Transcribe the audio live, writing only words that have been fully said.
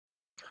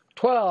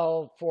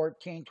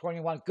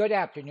12/14/21. Good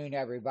afternoon,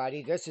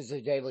 everybody. This is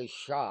a daily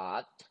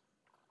shot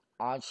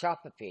on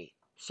Shopify.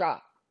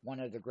 Shop, one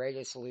of the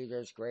greatest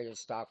leaders,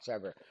 greatest stocks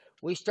ever.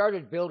 We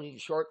started building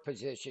short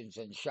positions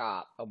in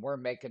Shop, and we're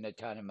making a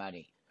ton of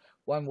money.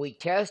 When we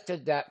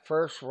tested that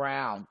first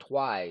round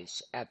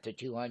twice at the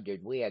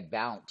 200, we had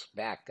bounced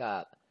back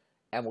up,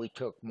 and we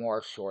took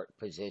more short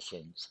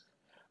positions.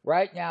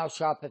 Right now,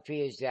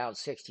 Shopify is down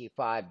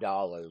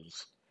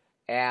 $65.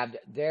 And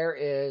there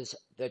is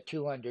the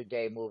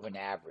 200-day moving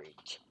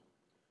average.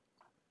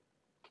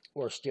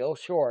 We're still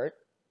short.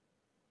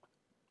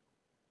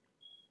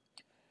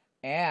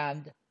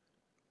 And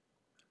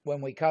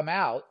when we come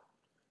out,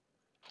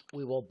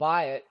 we will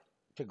buy it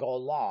to go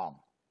long,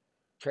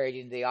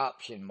 trading the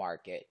option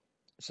market.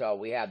 So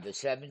we have the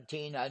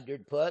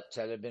 1,700 puts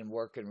that have been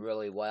working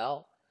really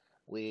well.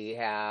 We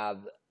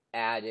have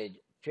added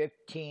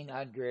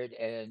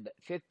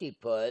 1,550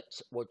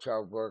 puts, which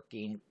are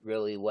working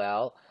really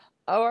well.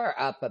 We're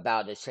up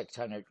about a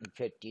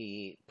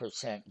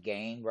 650%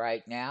 gain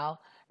right now,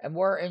 and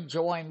we're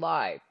enjoying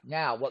life.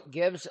 Now, what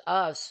gives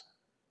us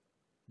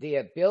the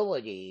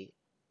ability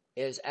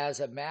is, as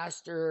a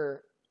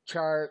master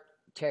chart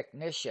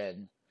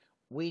technician,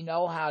 we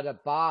know how to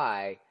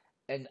buy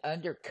an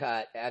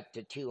undercut at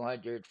the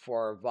 200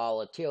 for a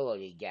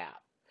volatility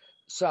gap.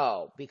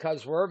 So,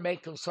 because we're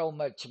making so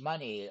much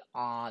money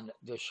on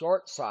the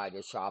short side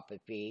of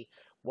Shopify,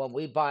 when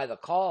we buy the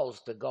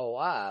calls to go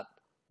up,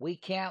 we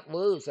can't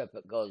lose if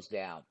it goes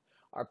down.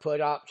 Our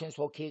put options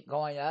will keep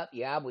going up.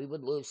 Yeah, we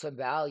would lose some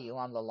value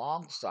on the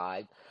long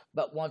side.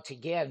 But once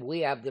again,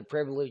 we have the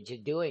privilege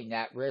of doing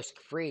that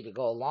risk-free to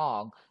go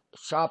long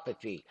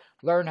Shopify.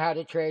 Learn how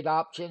to trade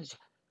options.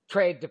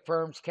 Trade the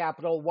firm's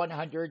capital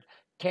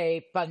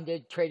 100K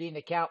funded trading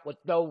account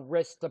with no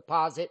risk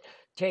deposit.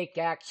 Take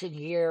action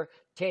here.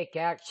 Take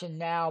action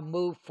now.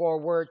 Move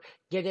forward.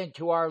 Get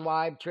into our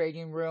live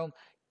trading room.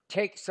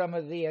 Take some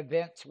of the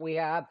events we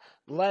have.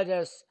 Let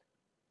us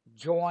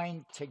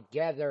join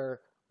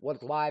together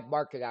with live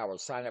market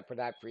hours. Sign up for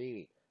that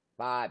free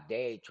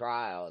 5-day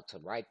trial. It's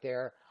right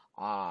there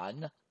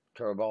on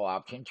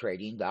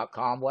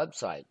turbooptiontrading.com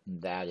website.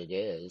 That it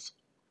is.